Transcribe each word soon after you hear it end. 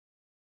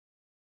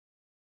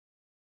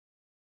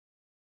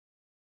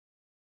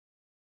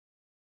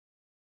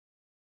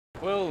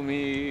Well,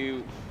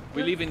 we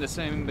live in the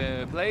same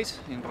place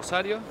in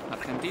Rosario,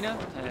 Argentina,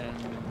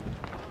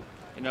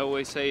 and I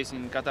always say it's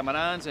in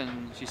catamarans,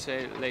 and she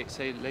say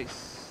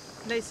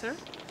Laser.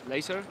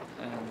 laser,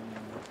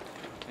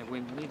 and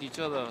we meet each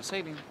other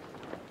sailing.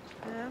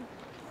 Yeah.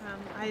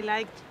 I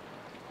liked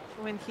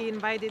when he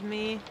invited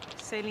me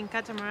sailing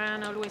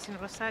catamaran always in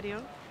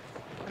Rosario,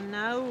 and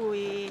now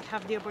we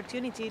have the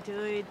opportunity to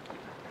do it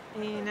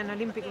in an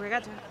Olympic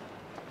regatta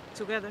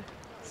together,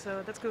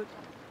 so that's good.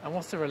 And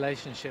what's the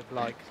relationship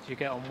like? Do you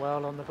get on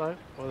well on the boat?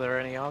 Were there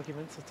any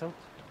arguments at all?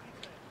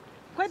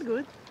 Quite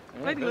good.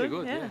 Yeah, Quite very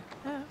good. good,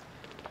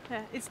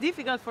 Yeah. It's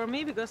difficult for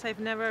me because I've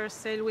never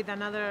sailed with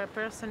another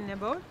person in a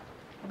boat,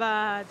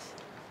 but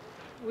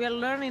we are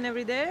learning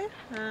every day,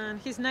 and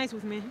he's nice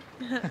with me.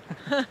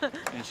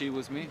 And she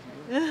was me.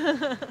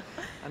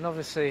 And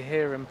obviously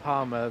here in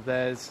Palma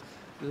there's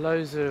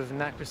loads of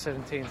Nacra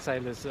 17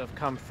 sailors that have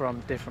come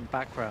from different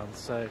backgrounds.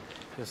 So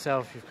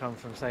yourself, you've come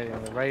from sailing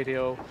on the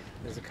Radial.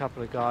 There's a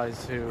couple of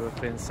guys who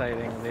have been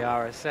sailing on the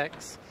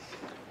RSX.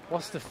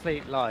 What's the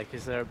fleet like?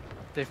 Is there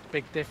a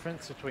big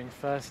difference between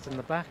first and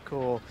the back,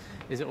 or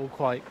is it all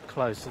quite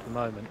close at the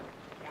moment?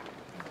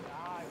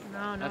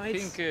 No, I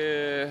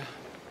think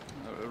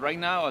right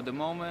now, at the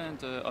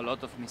moment, a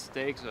lot of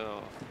mistakes,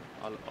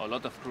 a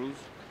lot of crews.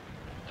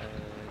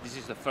 This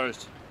is the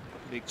first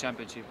big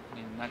championship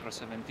in Nacra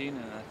 17,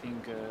 and I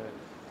think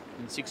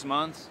in 6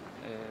 months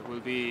will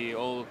be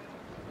all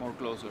more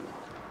closer.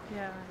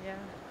 Yeah.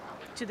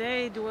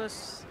 Today it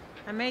was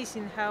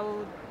amazing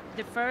how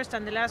the first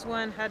and the last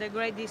one had a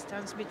great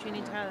distance between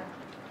each other.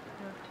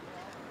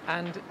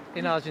 And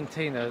in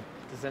Argentina,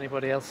 does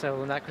anybody else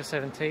sail the Nacra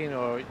 17,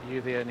 or are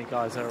you the only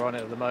guys that are on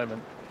it at the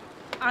moment?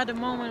 At the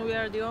moment we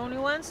are the only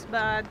ones,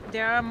 but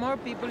there are more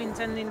people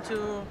intending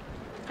to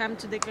come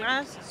to the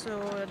class, so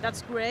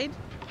that's great,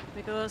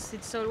 because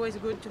it's always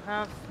good to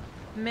have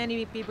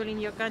many people in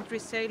your country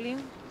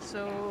sailing,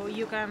 so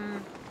you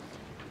can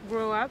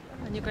grow up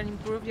and you can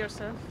improve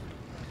yourself.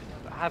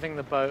 Having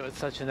the boat at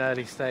such an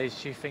early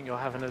stage, do you think you'll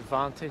have an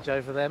advantage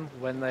over them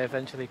when they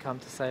eventually come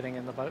to sailing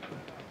in the boat?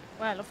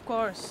 Well, of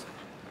course.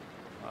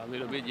 A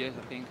little bit, yes,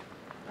 I think.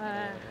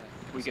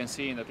 We can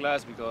see in the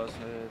class, because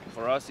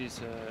for us it's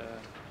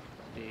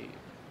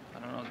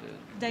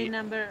Day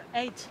number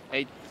 8.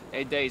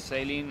 eight days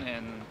sailing,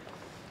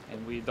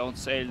 and we don't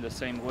sail the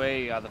same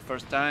way at the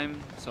first time.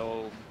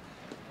 So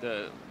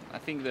I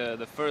think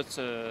the first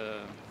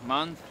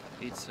month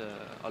it's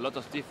a lot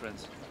of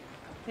difference.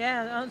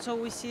 Yeah, also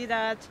we see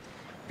that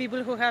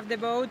people who have the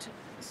boat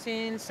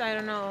since, I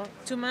don't know,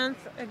 2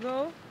 months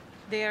ago,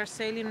 they are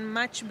sailing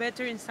much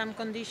better in some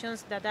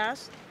conditions than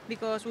us,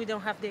 because we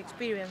don't have the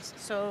experience.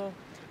 So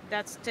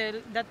that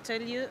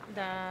tell you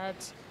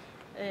that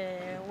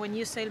when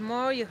you sail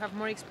more, you have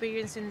more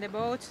experience in the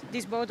boat.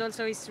 This boat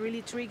also is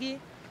really tricky,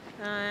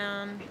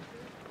 and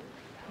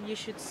you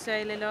should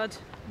sail a lot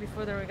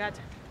before the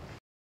regatta.